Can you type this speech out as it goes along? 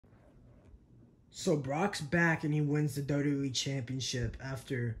So Brock's back and he wins the WWE Championship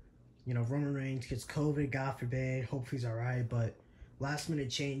after, Roman Reigns gets COVID, God forbid. Hopefully he's all right, but last minute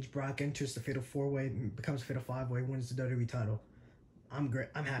change. Brock enters the Fatal 4-Way, becomes Fatal 5-Way, wins the WWE title. I'm great.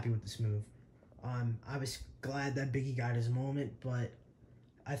 I'm happy with this move. I was glad that Big E got his moment, but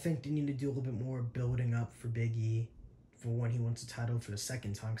I think they need to do a little bit more building up for Big E for when he wins the title for the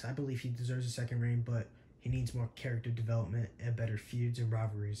second time, because I believe he deserves a second reign, but he needs more character development and better feuds and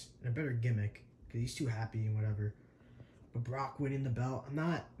rivalries and a better gimmick, because he's too happy and whatever. But Brock winning the belt, I'm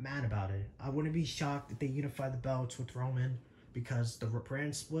not mad about it. I wouldn't be shocked if they unify the belts with Roman, because the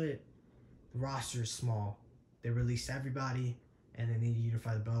brand split, the roster is small. They released everybody, and they need to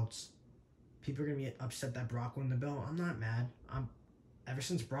unify the belts. People are going to be upset that Brock won the belt. I'm not mad. Ever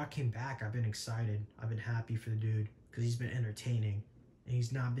since Brock came back, I've been excited. I've been happy for the dude, because he's been entertaining, and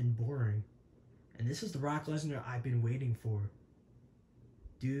he's not been boring. And this is the Brock Lesnar I've been waiting for.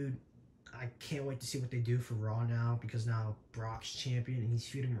 Dude, I can't wait to see what they do for Raw now, because now Brock's champion and he's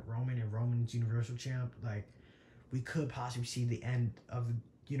feuding with Roman, and Roman's Universal Champ. Like, we could possibly see the end of the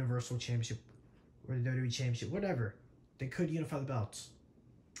Universal Championship or the WWE Championship, whatever. They could unify the belts.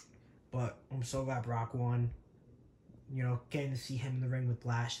 But I'm so glad Brock won. Getting to see him in the ring with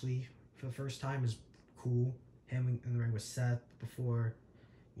Lashley for the first time is cool. Him in the ring with Seth before,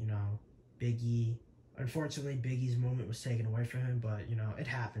 Big E. Unfortunately, Big E's moment was taken away from him, but, it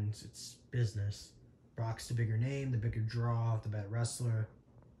happens. It's business. Brock's the bigger name, the bigger draw, the better wrestler.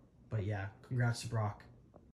 But, yeah, congrats to Brock.